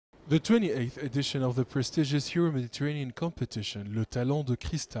The 28th edition of the prestigious Euro-Mediterranean competition Le Talent de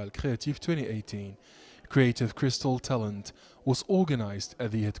Cristal Creative 2018, Creative Crystal Talent, was organized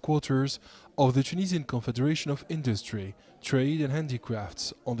at the headquarters of the Tunisian Confederation of Industry, Trade and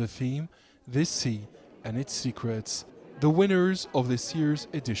Handicrafts on the theme This Sea and Its Secrets. The winners of this year's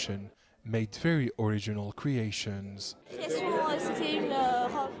edition made very original creations.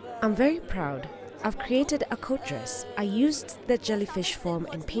 I'm very proud. I've created a coat dress. I used the jellyfish form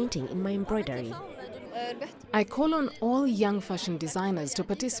and painting in my embroidery. I call on all young fashion designers to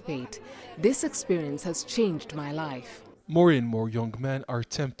participate. This experience has changed my life. More and more young men are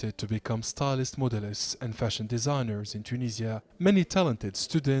tempted to become stylists, modelists and fashion designers in Tunisia. Many talented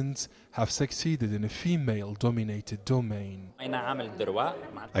students have succeeded in a female-dominated domain.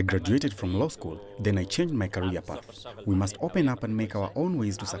 I graduated from law school, then I changed my career path. We must open up and make our own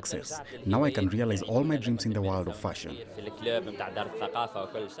ways to success. Now I can realize all my dreams in the world of fashion.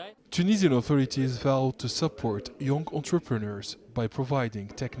 Tunisian authorities vowed to support young entrepreneurs by providing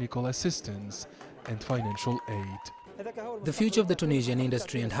technical assistance and financial aid. The future of the Tunisian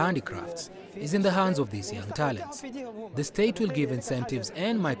industry and handicrafts is in the hands of these young talents. The state will give incentives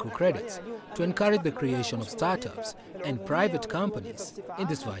and microcredits to encourage the creation of startups and private companies in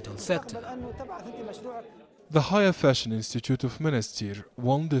this vital sector. The Higher Fashion Institute of Monastir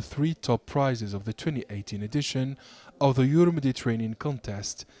won the 3 top prizes of the 2018 edition of the Euro-Mediterranean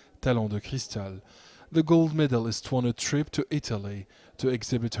contest, Talent de Cristal. The gold medalist won a trip to Italy to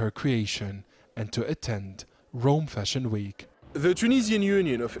exhibit her creation and to attend Rome Fashion Week. The Tunisian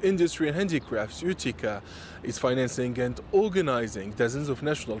Union of Industry and Handicrafts, UTICA, is financing and organizing dozens of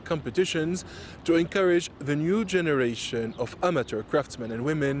national competitions to encourage the new generation of amateur craftsmen and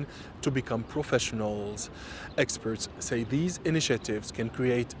women to become professionals. Experts say these initiatives can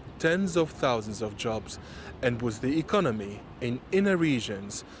create tens of thousands of jobs and boost the economy in inner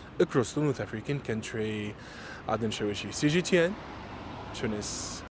regions across the North African country. Adnen, Chaouachi, CGTN, Tunis.